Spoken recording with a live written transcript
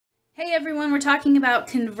Hey everyone, we're talking about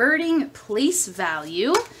converting place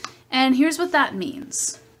value, and here's what that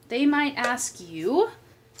means. They might ask you,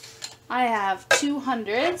 I have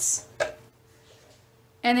 200s,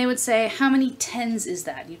 and they would say, how many tens is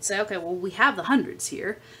that? You'd say, okay, well, we have the hundreds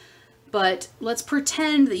here, but let's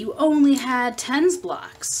pretend that you only had tens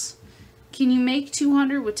blocks. Can you make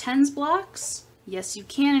 200 with tens blocks? Yes, you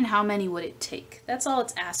can, and how many would it take? That's all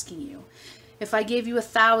it's asking you. If I gave you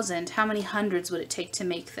 1,000, how many hundreds would it take to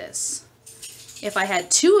make this? If I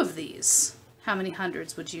had 2 of these, how many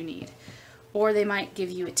hundreds would you need? Or they might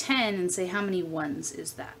give you a 10 and say, how many ones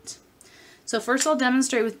is that? So first I'll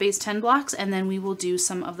demonstrate with base 10 blocks, and then we will do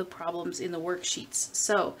some of the problems in the worksheets.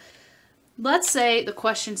 So let's say the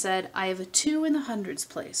question said, I have a 2 in the hundreds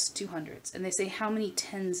place, 2 hundreds, and they say, how many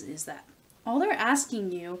tens is that? All they're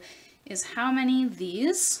asking you is how many of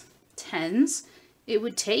these tens it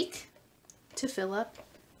would take to fill up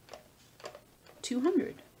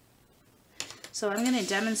 200. So I'm going to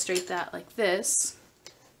demonstrate that like this.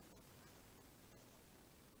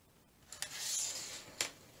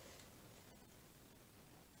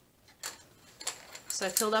 So I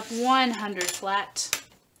filled up 100 flat,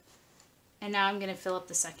 and now I'm going to fill up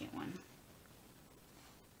the second one.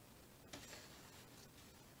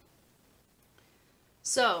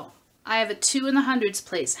 So I have a 2 in the hundreds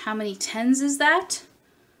place. How many tens is that?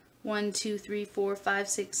 1, 2, 3, 4, 5,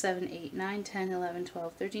 6, 7, 8, 9, 10, 11,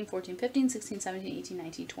 12, 13, 14, 15, 16, 17, 18,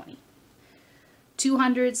 19, 20. 2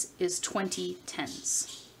 hundreds is 20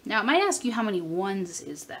 tens. Now it might ask you how many ones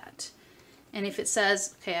is that. And if it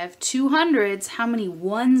says, okay, I have 2 hundreds, how many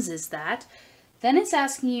ones is that? Then it's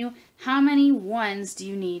asking you, how many ones do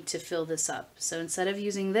you need to fill this up? So instead of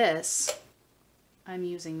using this, I'm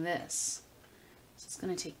using this. So it's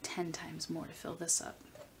going to take 10 times more to fill this up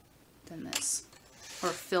than this, or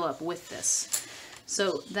fill up with this.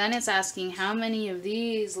 So then it's asking, how many of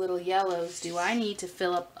these little yellows do I need to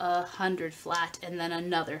fill up 100 flat and then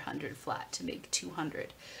another 100 flat to make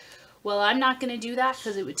 200? Well, I'm not going to do that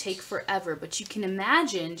because it would take forever, but you can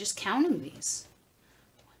imagine just counting these.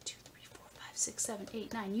 1, 2, 3, 4, 5, 6, 7,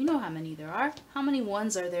 8, 9. You know how many there are. How many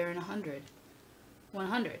ones are there in 100?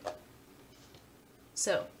 100.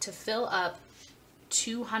 So to fill up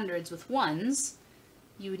 200s with ones,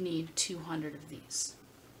 you would need 200 of these.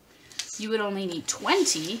 You would only need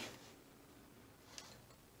 20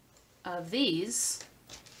 of these,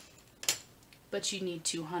 but you need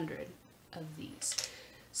 200 of these.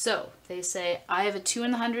 So they say, I have a 2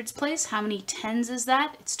 in the hundreds place. How many tens is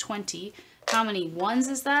that? It's 20. How many ones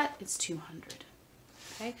is that? It's 200.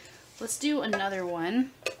 Okay, let's do another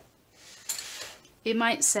one. It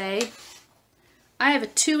might say, I have a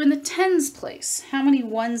 2 in the tens place. How many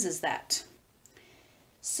ones is that?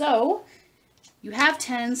 So you have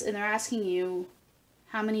tens, and they're asking you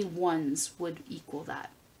how many ones would equal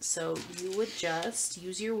that. So you would just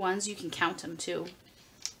use your ones. You can count them too.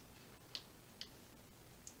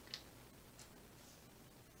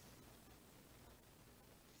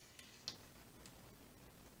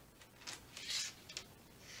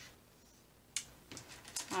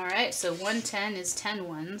 All right, so 110 is 10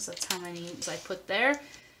 ones. That's how many I put there.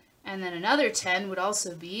 And then another 10 would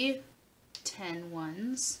also be 10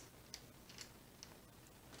 ones.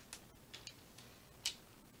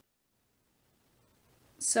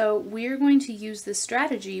 So we're going to use this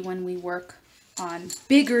strategy when we work on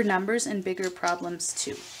bigger numbers and bigger problems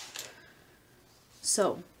too.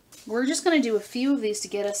 So we're just going to do a few of these to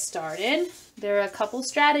get us started. There are a couple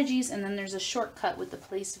strategies, and then there's a shortcut with the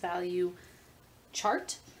place value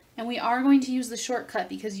chart. And we are going to use the shortcut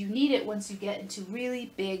because you need it once you get into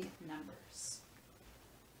really big numbers.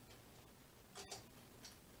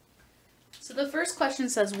 So the first question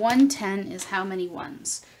says 110 is how many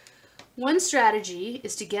ones? One strategy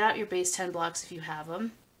is to get out your base 10 blocks if you have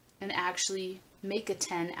them and actually make a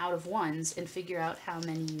 10 out of ones and figure out how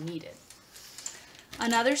many you needed.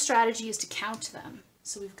 Another strategy is to count them.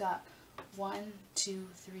 So we've got 1, 2,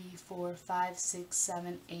 3, 4, 5, 6,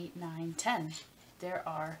 7, 8, 9, 10. There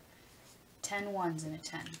are 10 ones in a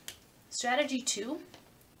 10. Strategy 2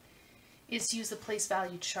 is to use the place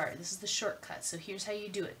value chart. This is the shortcut. So here's how you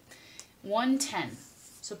do it. 110.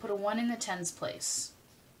 So put a 1 in the tens place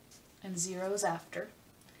and zeros after.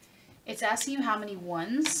 It's asking you how many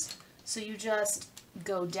ones. So you just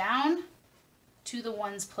go down to the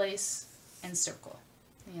ones place and circle.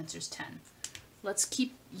 The answer is 10. Let's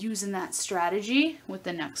keep using that strategy with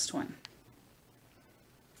the next one.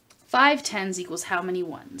 5 tens equals how many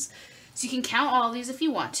ones? So you can count all these if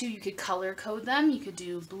you want to. You could color code them. You could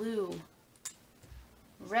do blue,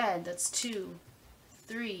 red, that's 2,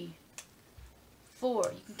 3, 4.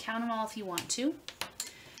 You can count them all if you want to.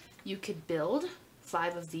 You could build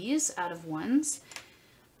 5 of these out of ones.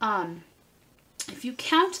 If you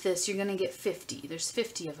count this, you're going to get 50. There's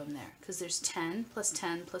 50 of them there because there's 10 plus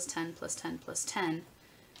 10 plus 10 plus 10 plus 10.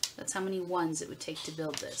 That's how many ones it would take to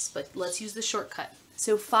build this. But let's use the shortcut.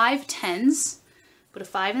 So 5 tens, put a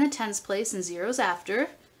 5 in the tens place and zeros after,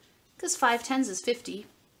 because 5 tens is 50.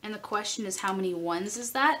 And the question is, how many ones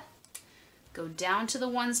is that? Go down to the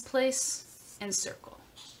ones place and circle.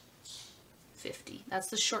 50. That's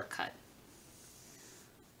the shortcut.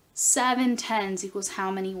 7 tens equals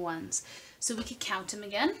how many ones? So we could count them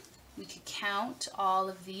again. We could count all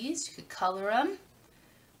of these. You could color them.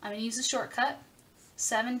 I'm going to use a shortcut.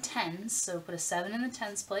 7 tens, so put a 7 in the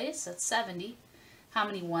tens place. That's 70. How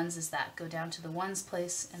many ones is that? Go down to the ones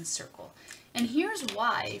place and circle. And here's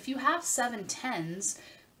why. If you have 7 tens,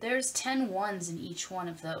 there's 10 ones in each one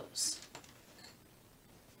of those.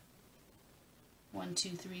 1, 2,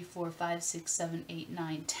 3, 4, 5, 6, 7, 8,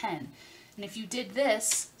 9, 10. And if you did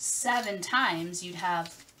this 7 times, you'd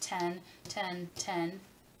have 10, 10, 10,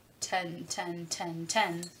 10, 10, 10,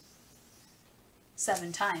 10.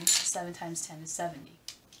 7 times. 7 times 10 is 70.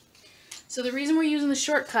 So the reason we're using the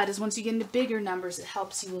shortcut is once you get into bigger numbers, it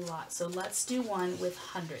helps you a lot. So let's do one with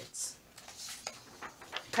hundreds.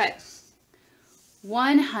 Okay.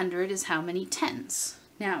 100 is how many tens?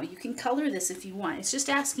 Now, you can color this if you want. It's just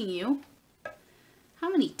asking you, how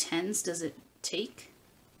many tens does it take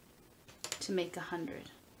to make 100?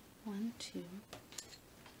 1, 2,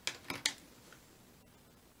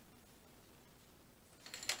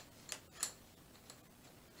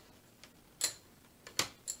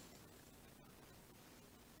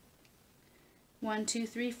 1, 2,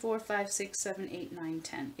 3, 4, 5, 6, 7, 8, 9,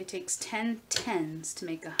 10. It takes 10 tens to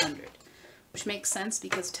make 100, which makes sense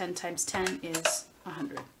because 10 times 10 is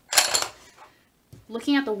 100.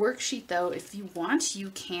 Looking at the worksheet though, if you want, you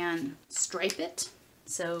can stripe it.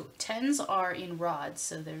 So tens are in rods,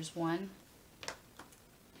 so there's 1,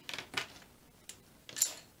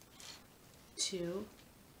 2.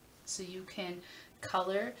 So you can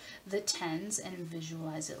color the tens and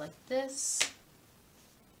visualize it like this.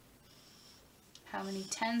 How many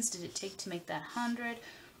tens did it take to make that 100?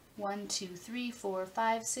 1, 2, 3, 4,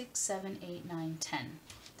 5, 6, 7, 8, 9, 10.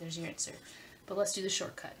 There's your answer. But let's do the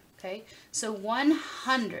shortcut, okay? So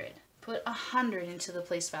 100, put 100 into the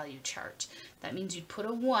place value chart. That means you'd put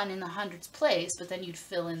a 1 in the hundreds place, but then you'd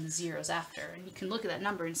fill in the zeros after. And you can look at that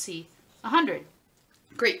number and see 100.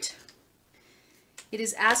 Great. It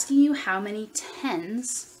is asking you how many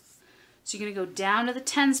tens. So you're going to go down to the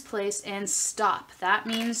tens place and stop. That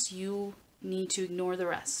means you need to ignore the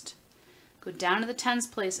rest. Go down to the tens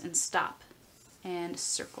place and stop and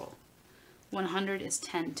circle. 100 is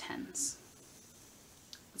 10 tens.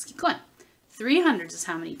 Let's keep going. 300 is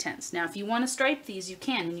how many tens? Now if you want to stripe these, you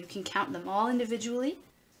can, and you can count them all individually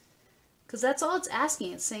because that's all it's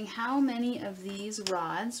asking. It's saying how many of these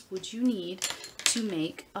rods would you need to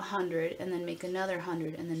make 100 and then make another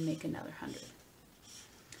 100 and then make another 100.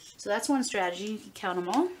 So that's one strategy. You can count them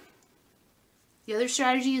all. The other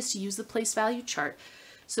strategy is to use the place value chart.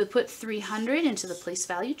 So put 300 into the place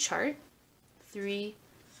value chart.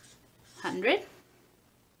 300.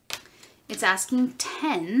 It's asking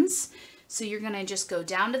tens. So you're going to just go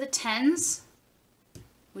down to the tens,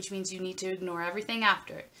 which means you need to ignore everything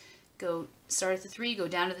after it. Go start at the 3, go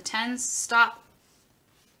down to the tens, stop,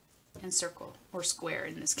 and circle, or square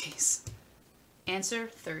in this case. Answer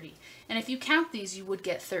 30. And if you count these, you would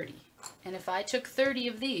get 30. And if I took 30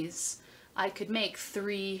 of these, I could make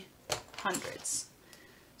 3 hundreds.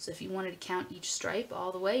 So if you wanted to count each stripe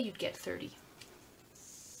all the way, you'd get 30.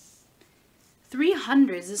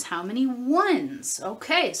 300s is how many ones?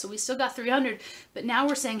 Okay, so we still got 300, but now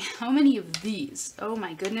we're saying how many of these? Oh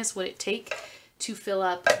my goodness, would it take to fill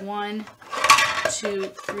up 1, 2,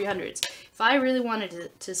 300s? If I really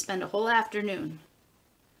wanted to spend a whole afternoon,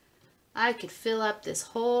 I could fill up this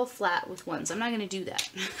whole flat with ones. I'm not going to do that.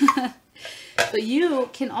 But you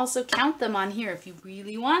can also count them on here if you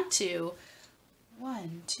really want to.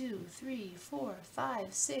 1, 2, 3, 4,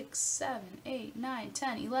 5, 6, 7, 8, 9,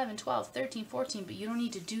 10, 11, 12, 13, 14, but you don't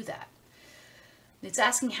need to do that. It's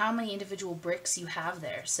asking how many individual bricks you have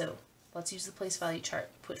there. So let's use the place value chart.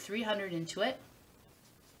 Put 300 into it.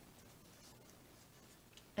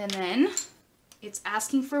 And then it's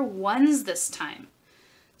asking for ones this time.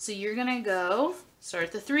 So you're going to go, start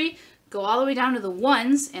at the 3, go all the way down to the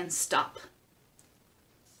ones and stop.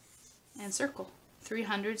 And circle.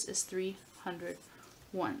 300s is 300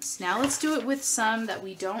 ones. Now let's do it with some that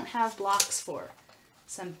we don't have blocks for.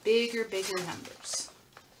 Some bigger numbers.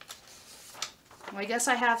 Well, I guess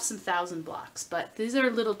I have some 1,000 blocks, but these are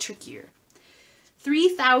a little trickier.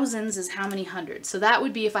 3,000s is how many hundreds? So that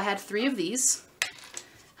would be if I had 3 of these.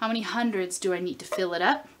 how many hundreds do I need to fill it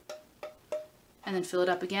up? And then fill it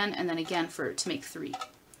up again, and then again to make 3.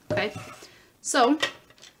 Okay, so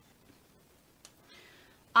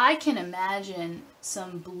I can imagine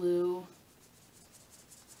some blue.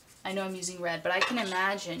 I know I'm using red, but I can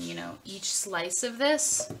imagine, you know, each slice of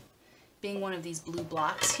this being one of these blue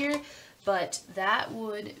blocks here, but that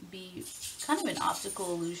would be kind of an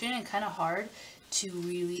optical illusion and kind of hard to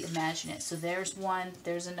really imagine it. So there's one,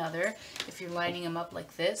 there's another. If you're lining them up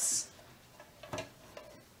like this,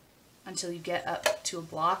 until you get up to a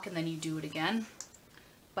block, and then you do it again.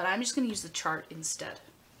 But I'm just going to use the chart instead.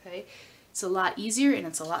 Okay, it's a lot easier and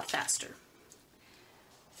it's a lot faster.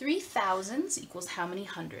 3 thousands equals how many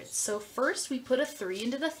hundreds? So first we put a 3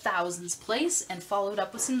 into the thousands place and followed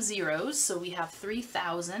up with some zeros. So we have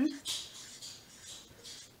 3,000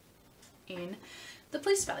 in the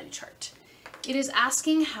place value chart. It is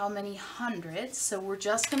asking how many hundreds, so we're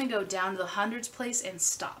just going to go down to the hundreds place and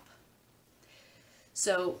stop.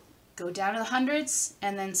 So go down to the hundreds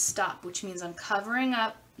and then stop, which means I'm covering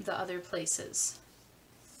up the other places.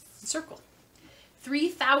 Circle. 3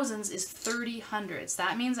 thousands is 30 hundreds.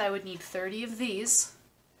 That means I would need 30 of these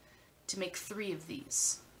to make 3 of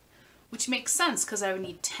these, which makes sense because I would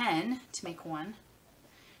need 10 to make one,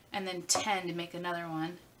 and then 10 to make another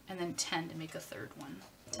one, and then 10 to make a third one.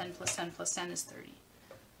 10 plus 10 plus 10 is 30.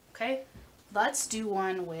 Okay, let's do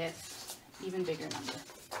one with even bigger number.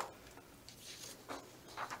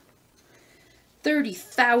 30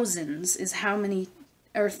 thousands is how many,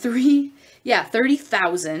 or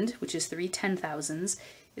 30,000, which is 3 10,000s,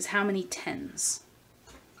 is how many tens.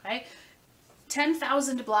 Okay,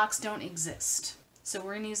 10,000 blocks don't exist, so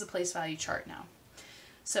we're going to use the place value chart now.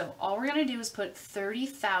 So all we're going to do is put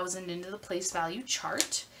 30,000 into the place value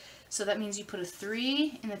chart. So that means you put a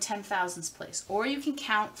 3 in the 10,000s place, or you can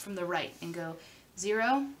count from the right and go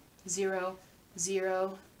 0, 0,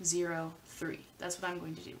 0, 0, 3. That's what I'm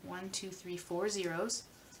going to do. 1, 2, 3, 4 zeros.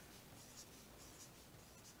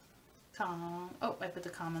 Oh, I put the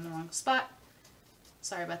comma in the wrong spot.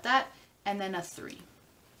 Sorry about that. And then a 3.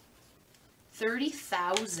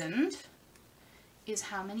 30,000 is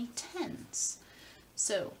how many tens?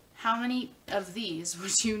 So how many of these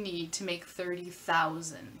would you need to make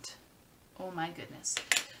 30,000? Oh my goodness.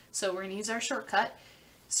 So we're going to use our shortcut.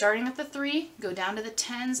 Starting at the 3, go down to the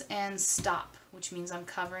tens and stop, which means I'm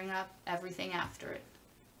covering up everything after it.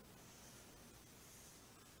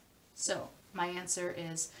 So my answer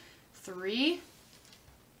is 3,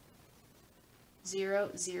 0,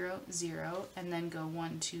 0, 0, and then go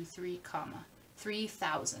 1, 2, 3, comma,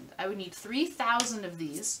 3,000. I would need 3,000 of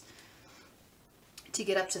these to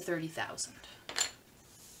get up to 30,000.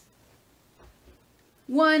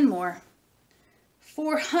 One more.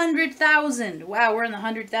 400,000. Wow, we're in the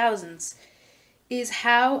 100,000s. Is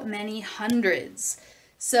how many hundreds?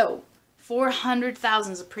 So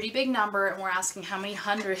 400,000 is a pretty big number, and we're asking how many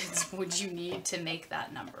hundreds would you need to make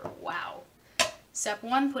that number. Wow. Step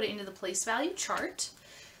 1, put it into the place value chart.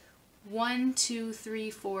 1, 2,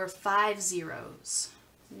 3, 4, 5 zeros.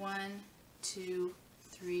 1, 2,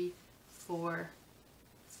 3, 4,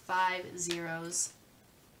 5 zeros,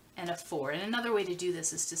 and a 4. And another way to do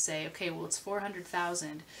this is to say, okay, well, it's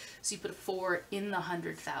 400,000, so you put a 4 in the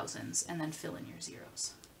 100,000s and then fill in your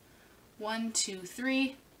zeros. 1, 2,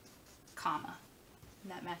 3, comma.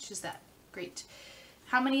 And that matches that. Great.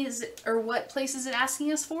 How many is it, or what place is it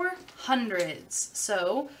asking us for? Hundreds.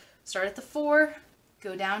 So start at the 4,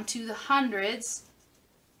 go down to the hundreds,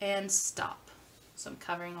 and stop. So I'm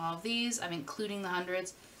covering all of these. I'm including the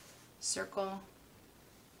hundreds. Circle.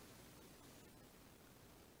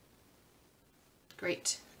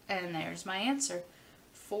 Great. And there's my answer.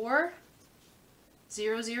 4,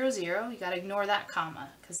 0, 0, 0. You got to ignore that comma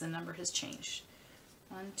because the number has changed.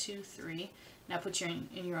 1, 2, 3. Now put in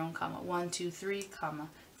your own comma. 1, 2, 3, comma,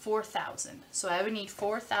 4,000. So I would need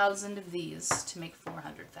 4,000 of these to make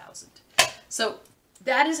 400,000. So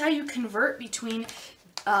that is how you convert between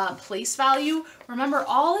place value. Remember,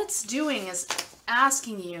 all it's doing is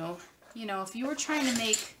asking you, you know, if you were trying to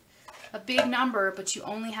make a big number, but you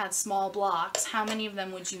only had small blocks, how many of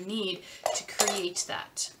them would you need to create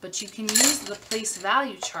that? But you can use the place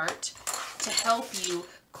value chart to help you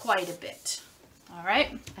quite a bit. All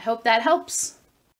right, I hope that helps.